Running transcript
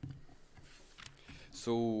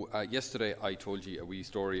So yesterday I told you a wee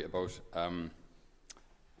story about,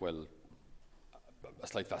 well, a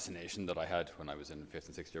slight fascination that I had when I was in 5th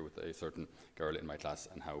and 6th year with a certain girl in my class,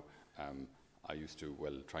 and how I used to,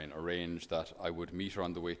 well, try and arrange that I would meet her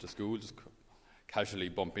on the way to school, just casually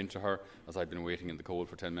bump into her as I'd been waiting in the cold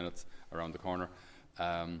for 10 minutes around the corner.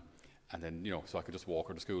 And then, so I could just walk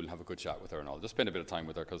her to school and have a good chat with her and all. Just spend a bit of time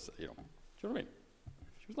with her because, do you know what I mean?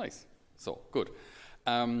 She was nice. So, good.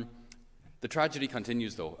 The tragedy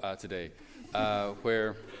continues, though, today,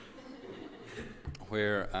 where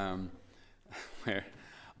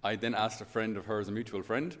I then asked a friend of hers, a mutual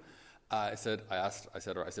friend. I said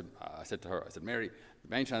to her, Mary,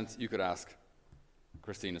 by any chance you could ask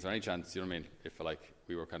Christine, is there any chance, if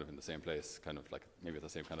we were kind of in the same place, kind of like maybe at the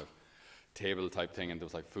same kind of table type thing, and there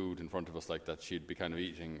was like food in front of us, like that she'd be kind of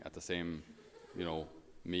eating at the same,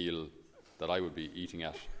 meal that I would be eating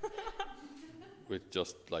at, with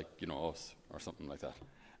just like, us or something like that.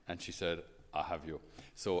 And she said, I have you.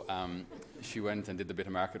 So she went and did a bit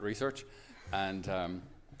of market research, and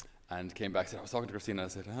came back. Said, I was talking to Christina. I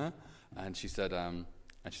said, huh? And she said,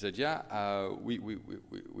 yeah,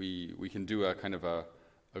 we can do a kind of a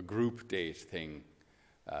group date thing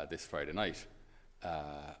this Friday night.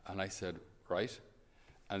 And I said, right.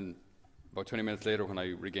 And about 20 minutes later, when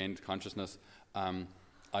I regained consciousness,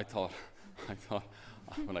 I thought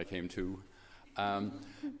when I came to,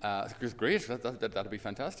 it was great. That'd be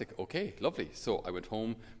fantastic. Okay, lovely. So I went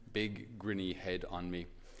home, big grinny head on me,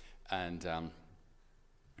 and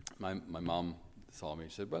my mom saw me.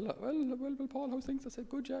 She said, well, Paul, how's things? I said,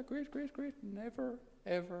 good, yeah, great. Never,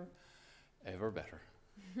 ever better.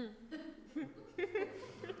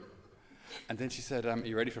 And then she said, are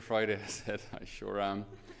you ready for Friday? I said, I sure am.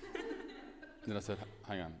 Then I said,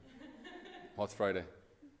 hang on, what's Friday?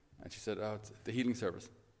 And she said, oh, it's the healing service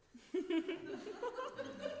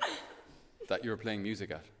that you were playing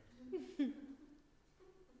music at.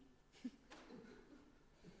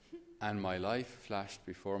 And my life flashed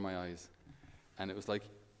before my eyes, and it was like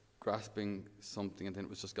grasping something, and then it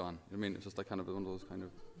was just gone. I mean, it was just like kind of one of those kind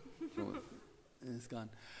of, it's gone.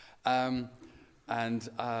 And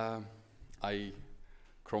I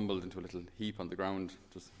crumbled into a little heap on the ground,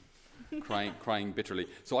 just crying bitterly.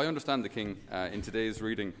 So I understand the King in today's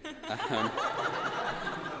reading.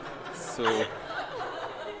 So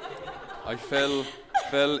I fell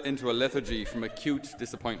into a lethargy from acute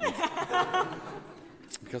disappointment,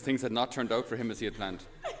 because things had not turned out for him as he had planned.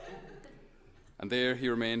 And there he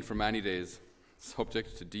remained for many days,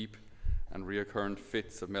 subject to deep and reoccurrent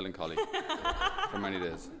fits of melancholy for many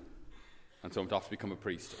days. And so I'm off to become a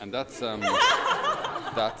priest. And that's the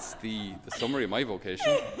summary of my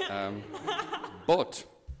vocation. But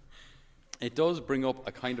it does bring up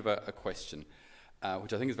a kind of a question,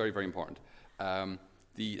 which I think is very, very important.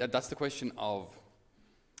 That's the question of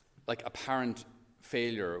like apparent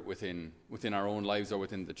failure within our own lives or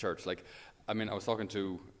within the church. Like, I mean, I was talking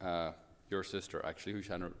to your sister, actually, who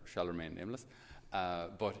shall remain nameless,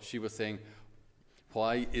 but she was saying,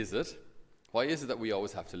 why is it that we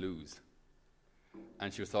always have to lose?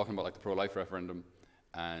 And she was talking about like the pro-life referendum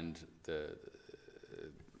and the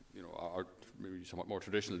our maybe somewhat more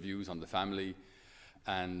traditional views on the family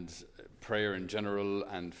and prayer in general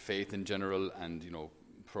and faith in general, and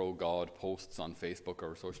pro-God posts on Facebook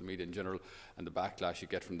or social media in general, and the backlash you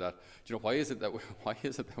get from that. Why is it that we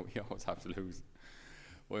always have to lose?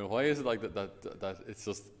 Well, why is it like that it's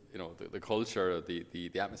just the culture,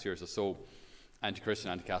 the atmosphere is just so anti-Christian,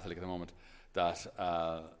 anti-Catholic at the moment that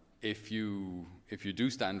if you do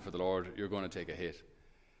stand for the Lord, you're going to take a hit.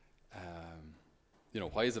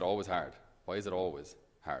 Why is it always hard? Why is it always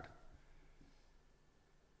hard?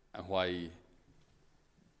 And why,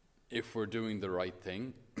 if we're doing the right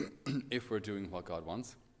thing, if we're doing what God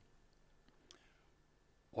wants,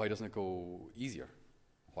 why doesn't it go easier?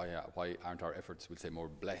 Why aren't our efforts, we'll say, more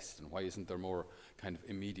blessed? And why isn't there more kind of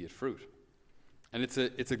immediate fruit? And it's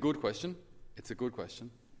a good question. It's a good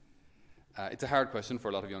question. It's a hard question for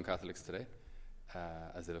a lot of young Catholics today,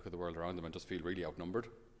 as they look at the world around them and just feel really outnumbered,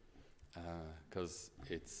 because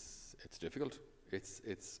it's difficult. It's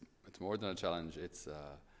more than a challenge.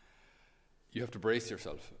 You have to brace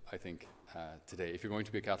yourself, I think, today, if you're going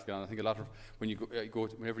to be a Catholic. And I think a lot of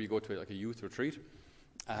whenever you go to like a youth retreat,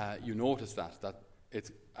 you notice that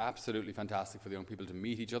it's absolutely fantastic for the young people to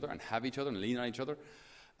meet each other and have each other and lean on each other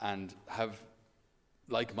and have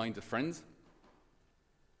like-minded friends.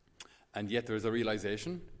 And yet there is a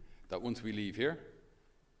realization that once we leave here,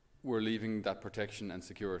 we're leaving that protection and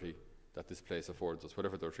security that this place affords us,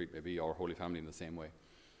 whatever the retreat may be, our Holy Family in the same way.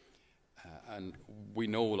 And we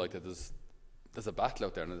know that there's there's a battle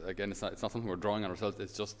out there, and again, it's not something we're drawing on ourselves.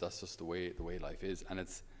 That's just the way life is, and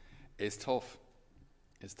it's tough.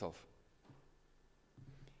 It's tough.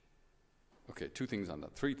 Okay, 3 things on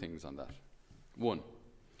that. 1,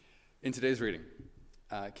 in today's reading,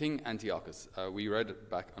 King Antiochus. We read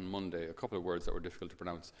back on Monday a couple of words that were difficult to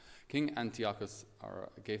pronounce. King Antiochus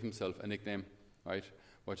gave himself a nickname, right,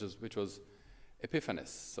 which was Epiphanes.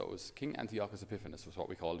 So it was King Antiochus Epiphanes was what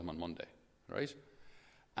we called him on Monday, right?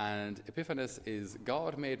 And Epiphanes is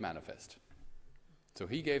God made manifest. So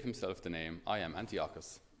he gave himself the name, I am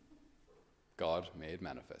Antiochus, God made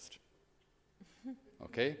manifest.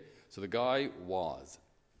 Okay? So the guy was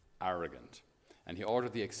arrogant. And he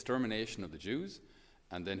ordered the extermination of the Jews,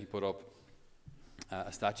 and then he put up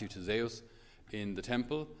a statue to Zeus in the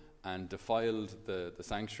temple and defiled the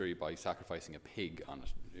sanctuary by sacrificing a pig on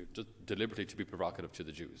it, just deliberately to be provocative to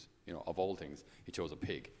the Jews. Of all things, he chose a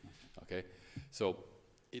pig. Okay? So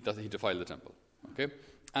he defiled the temple. Okay?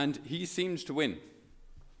 And he seemed to win.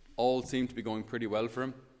 All seemed to be going pretty well for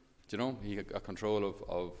him. He got control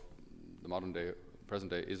of the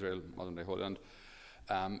present-day Israel, modern-day Holy Land.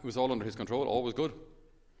 It was all under his control, all was good.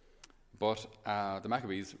 But the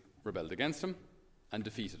Maccabees rebelled against him and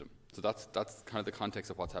defeated him. So that's kind of the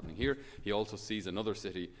context of what's happening here. He also sees another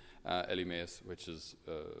city, Elymais, which is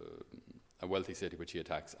a wealthy city which he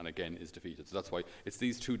attacks and again is defeated. So that's why it's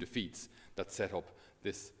these 2 defeats that set up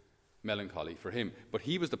this melancholy for him. But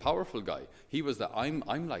he was the powerful guy. He was the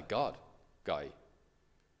I'm like God guy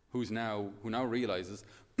who now realizes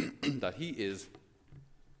that he is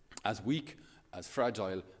as weak, as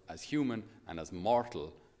fragile, as human, and as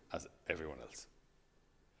mortal as everyone else.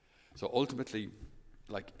 So ultimately,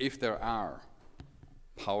 if there are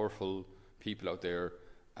powerful people out there,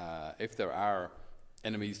 if there are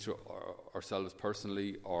enemies to ourselves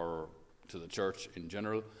personally or to the church in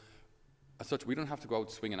general, as such, we don't have to go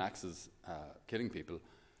out swinging axes, killing people.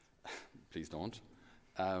 Please don't.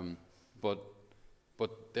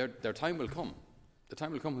 But their time will come. The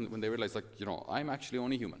time will come when they realize, I'm actually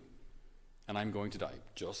only human, and I'm going to die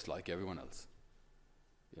just like everyone else.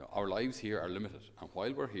 Our lives here are limited, and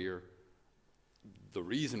while we're here, the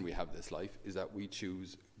reason we have this life is that we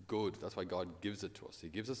choose good. That's why God gives it to us. He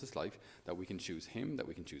gives us this life that we can choose Him, that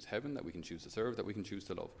we can choose heaven, that we can choose to serve, that we can choose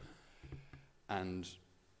to love. And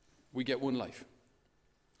we get one life.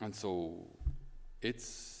 And so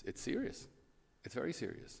it's serious. It's very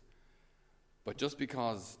serious. But just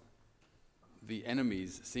because the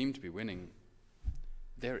enemies seem to be winning,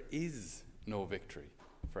 there is no victory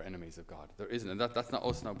for enemies of God. There isn't. And that's not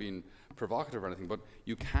us now being provocative or anything, but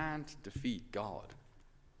you can't defeat God.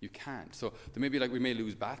 You can't. So there may be we may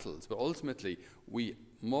lose battles, but ultimately we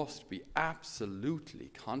must be absolutely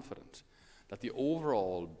confident that the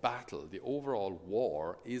overall battle, the overall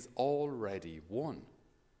war is already won.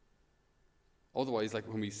 Otherwise,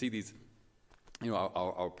 when we see these,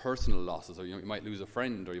 our personal losses, or you might lose a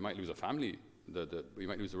friend, or you might lose a family, you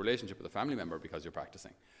might lose a relationship with a family member because you're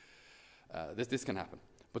practicing. This can happen.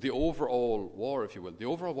 But the overall war, if you will, the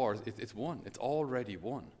overall war, it's won. It's already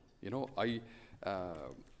won. I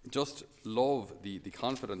just love the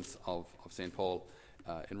confidence of St. Paul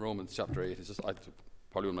in Romans chapter 8. It's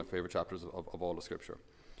probably one of my favorite chapters of all the Scripture.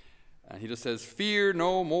 And he just says, "Fear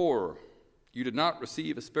no more. You did not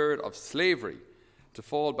receive a spirit of slavery to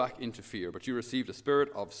fall back into fear, but you received a spirit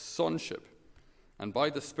of sonship. And by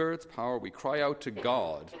the Spirit's power we cry out to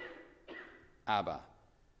God, Abba,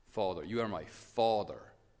 Father. You are my Father."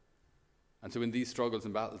 And so in these struggles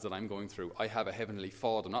and battles that I'm going through, I have a heavenly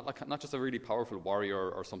Father, not just a really powerful warrior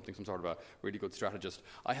or something, some sort of a really good strategist.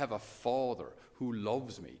 I have a Father who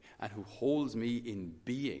loves me and who holds me in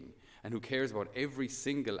being and who cares about every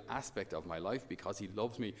single aspect of my life because he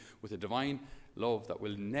loves me with a divine love that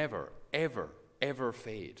will never, ever, ever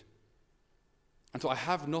fade. And so I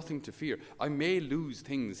have nothing to fear. I may lose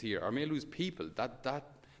things here. I may lose people.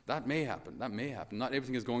 That may happen. That may happen. Not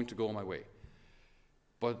everything is going to go my way.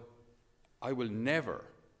 But I will never,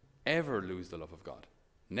 ever lose the love of God.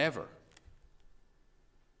 Never.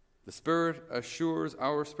 The Spirit assures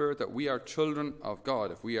our spirit that we are children of God.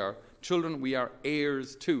 If we are children, we are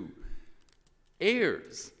heirs too.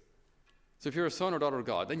 Heirs. So if you're a son or daughter of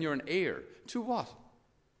God, then you're an heir. To what?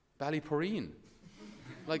 Ballyporeen.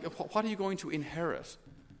 What are you going to inherit?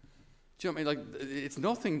 Do you know what I mean? It's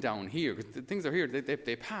nothing down here. Things are here.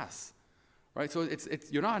 They pass. Right? So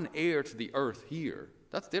you're not an heir to the earth here.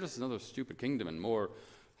 They're just another stupid kingdom and more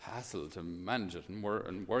hassle to manage it and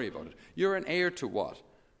worry about it. You're an heir to what?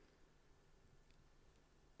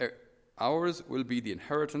 Ours will be the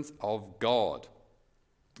inheritance of God,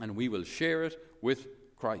 and we will share it with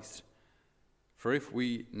Christ. For if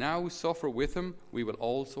we now suffer with him, we will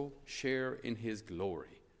also share in his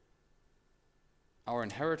glory. Our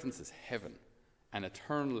inheritance is heaven, an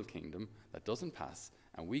eternal kingdom that doesn't pass,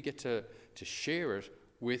 and we get to share it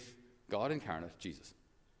with God incarnate, Jesus.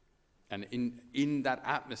 And in that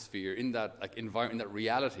atmosphere, in that environment, in that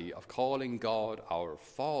reality of calling God our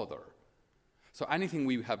Father. So anything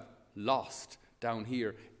we have lost down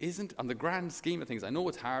here isn't, on the grand scheme of things, I know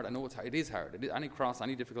it's hard, it is hard. Any cross,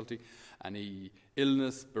 any difficulty, any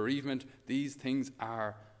illness, bereavement, these things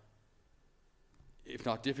are, if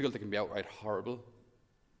not difficult, they can be outright horrible,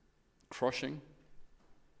 crushing,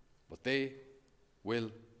 but they will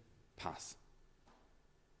pass.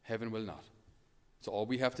 Heaven will not. So all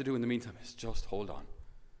we have to do in the meantime is just hold on.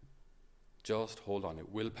 Just hold on. It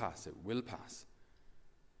will pass. It will pass.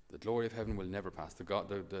 The glory of heaven will never pass.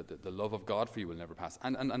 The love of God for you will never pass.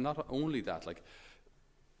 And not only that, like,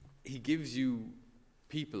 he gives you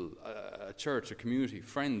people, a church, a community,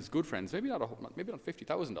 friends, good friends. Maybe not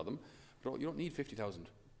 50,000 of them, but you don't need 50,000.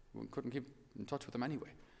 You couldn't keep in touch with them anyway.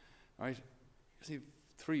 All right? You see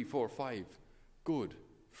 3, 4, 5 good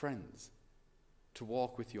friends to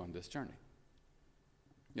walk with you on this journey.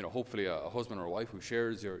 You know, hopefully a husband or a wife who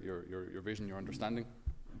shares your vision, your understanding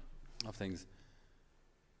of things.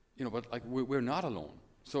 You know, but like we're not alone.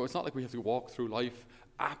 So it's not like we have to walk through life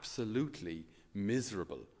absolutely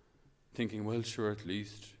miserable, thinking, well, sure, at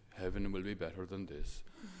least heaven will be better than this,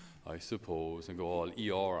 I suppose, and go all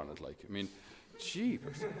ER on it. Like, I mean,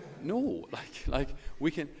 jeepers. No, like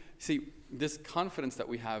we can see this confidence that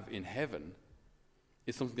we have in heaven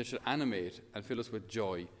is something that should animate and fill us with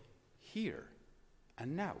joy here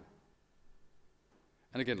and now.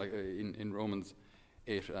 And again, like in Romans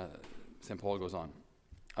 8, St. Paul goes on.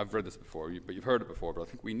 I've read this before, but you've heard it before, but I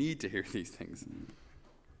think we need to hear these things.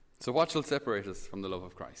 So what shall separate us from the love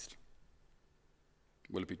of Christ?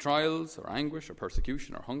 Will it be trials, or anguish, or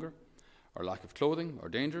persecution, or hunger, or lack of clothing, or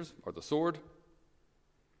dangers, or the sword?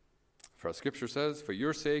 For as Scripture says, for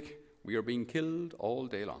your sake we are being killed all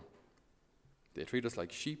day long. They treat us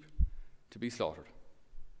like sheep to be slaughtered.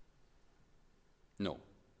 No.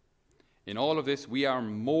 In all of this we are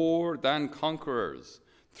more than conquerors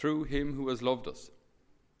through him who has loved us.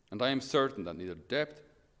 And I am certain that neither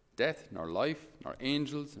death, nor life, nor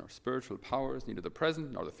angels, nor spiritual powers, neither the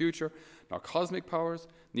present, nor the future, nor cosmic powers,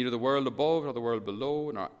 neither the world above, nor the world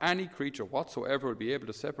below, nor any creature whatsoever will be able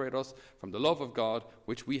to separate us from the love of God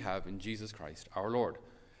which we have in Jesus Christ our Lord.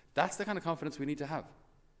 That's the kind of confidence we need to have.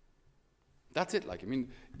 That's it. Like, I mean,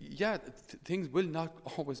 yeah, things will not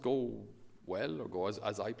always go well or go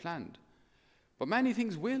as I planned. But many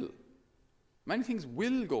things will. Many things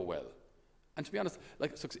will go well. And to be honest,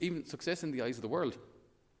 like even success in the eyes of the world,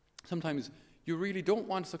 sometimes you really don't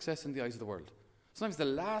want success in the eyes of the world. Sometimes the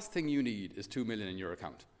last thing you need is 2 million in your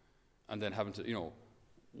account, and then having to,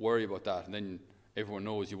 worry about that, and then everyone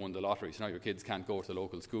knows you won the lottery. So now your kids can't go to the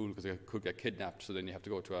local school because they could get kidnapped. So then you have to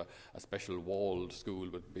go to a special walled school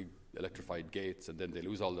with big electrified gates, and then they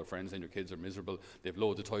lose all their friends, and your kids are miserable. They have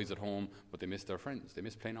loads of toys at home, but they miss their friends. They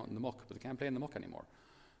miss playing out in the muck, but they can't play in the muck anymore.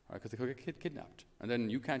 Because they could get kidnapped, and then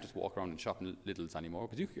you can't just walk around and shop in Lidl's anymore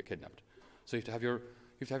because you could get kidnapped. So you have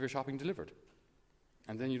to have your shopping delivered,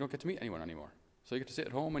 and then you don't get to meet anyone anymore. So you get to sit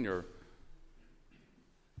at home in your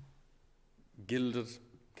gilded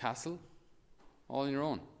castle, all on your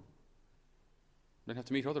own. Then have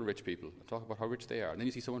to meet other rich people and talk about how rich they are, and then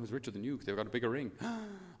you see someone who's richer than you because they've got a bigger ring.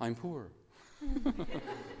 I'm poor.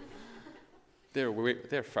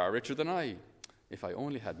 They're far richer than I. If I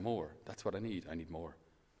only had more, that's what I need. I need more.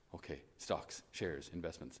 Okay, stocks, shares,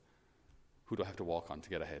 investments. Who do I have to walk on to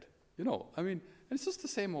get ahead? I mean, it's just the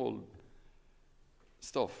same old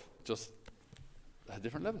stuff, just at a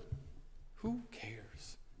different level. Who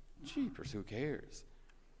cares? Jeepers, who cares?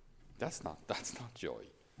 That's not joy.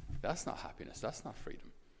 That's not happiness. That's not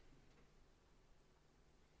freedom.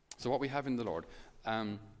 So what we have in the Lord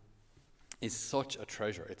is such a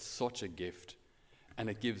treasure. It's such a gift, and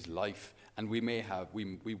it gives life. And we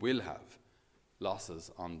will have losses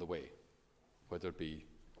on the way, whether it be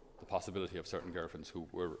the possibility of certain girlfriends who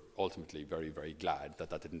were ultimately very, very glad that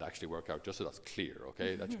didn't actually work out, just so that's clear,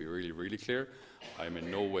 okay? That should be really, really clear. I'm in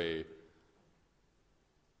no way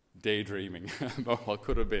daydreaming about what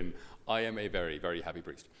could have been. I am a very, very happy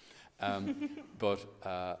priest. But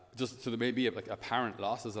just so there may be apparent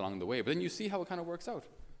losses along the way, but then you see how it kind of works out.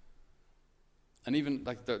 And even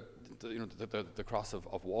like the cross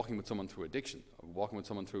of walking with someone through addiction, of walking with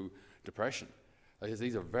someone through depression.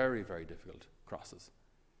 These are very, very difficult crosses.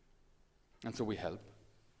 And so we help,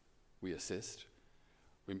 we assist,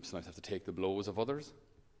 we sometimes have to take the blows of others.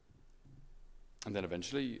 And then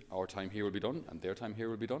eventually our time here will be done, and their time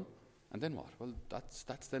here will be done, And then what? Well,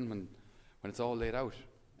 that's then when it's all laid out.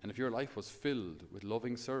 And if your life was filled with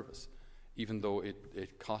loving service, even though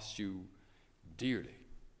it cost you dearly,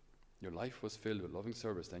 your life was filled with loving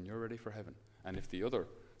service, then you're ready for heaven. And if the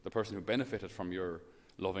person who benefited from your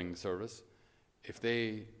loving service, if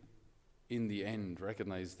they, in the end,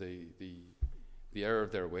 recognize the error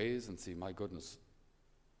of their ways and see, my goodness,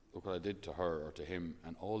 look what I did to her or to him,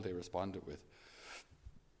 and all they responded with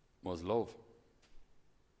was love.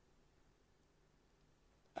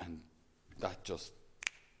 And that just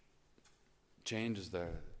changes their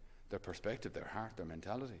perspective, their heart, their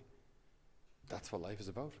mentality. That's what life is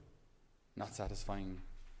about. Not satisfying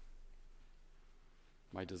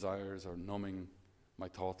my desires or numbing my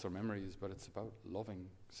thoughts or memories, but it's about loving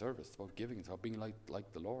service. It's about giving. It's about being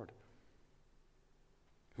like the Lord.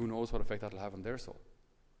 Who knows what effect that'll have on their soul?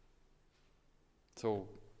 So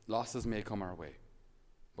losses may come our way,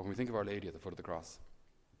 but when we think of Our Lady at the foot of the cross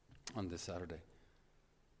on this Saturday,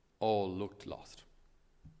 all looked lost.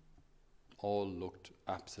 All looked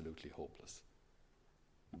absolutely hopeless.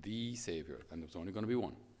 The Saviour, and there was only going to be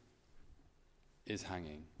one, is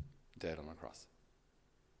hanging dead on a cross.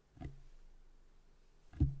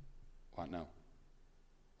 What now?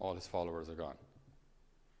 All his followers are gone.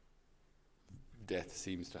 Death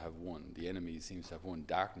seems to have won. The enemy seems to have won.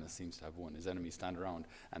 Darkness seems to have won. His enemies stand around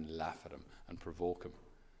and laugh at him and provoke him.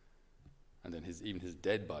 And then even his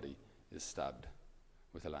dead body is stabbed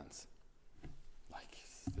with a lance.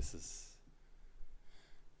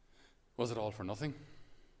 Was it all for nothing?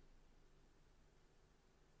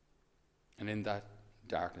 And in that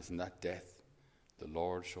darkness, in that death, the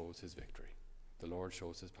Lord shows his victory. The Lord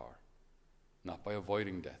shows his power. Not by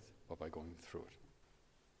avoiding death, but by going through it.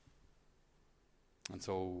 And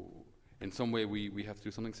so, in some way, we have to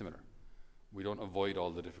do something similar. We don't avoid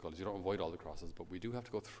all the difficulties, we don't avoid all the crosses, but we do have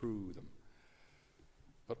to go through them.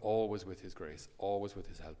 But always with his grace, always with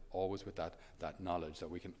his help, always with that knowledge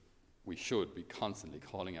that we should be constantly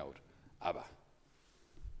calling out, Abba,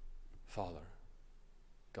 Father,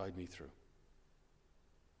 guide me through.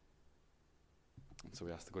 And so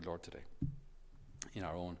we ask the good Lord today, in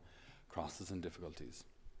our own crosses and difficulties,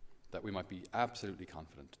 that we might be absolutely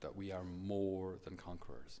confident that we are more than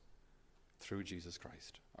conquerors through Jesus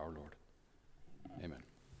Christ, our Lord. Amen.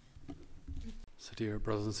 So dear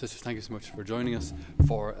brothers and sisters, thank you so much for joining us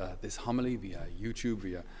for this homily via YouTube,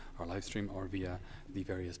 via our live stream, or via the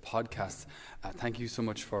various podcasts. Thank you so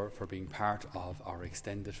much for being part of our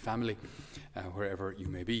extended family, wherever you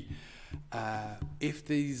may be. If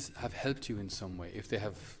these have helped you in some way, if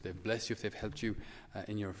they've blessed you, if they've helped you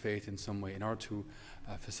in your faith in some way, in order to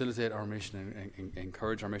facilitate our mission and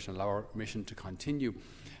encourage our mission, allow our mission to continue,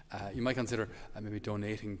 you might consider maybe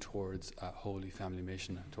donating towards Holy Family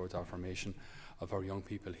Mission, towards our formation of our young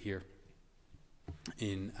people here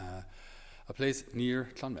in a place near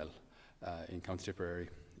Clonmel, in County Tipperary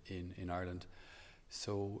in Ireland.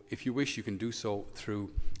 So if you wish, you can do so through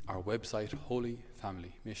our website,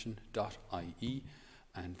 holyfamilymission.ie,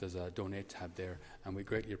 and there's a donate tab there, and we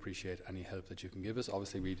greatly appreciate any help that you can give us.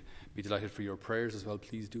 Obviously, we'd be delighted for your prayers as well.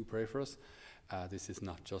 Please do pray for us. This is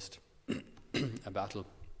not just a battle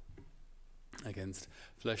against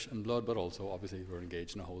flesh and blood, but also obviously we're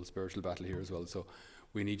engaged in a whole spiritual battle here as well, so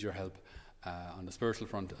we need your help on the spiritual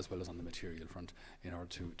front as well as on the material front in order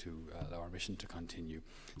to allow our mission to continue.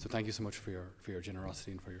 So thank you so much for your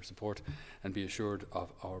generosity and for your support, and be assured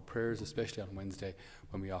of our prayers, especially on Wednesday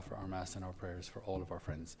when we offer our Mass and our prayers for all of our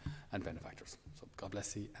friends and benefactors. So God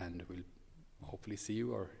bless you, and we'll hopefully see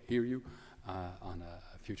you or hear you on a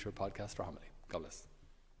future podcast or homily. God bless.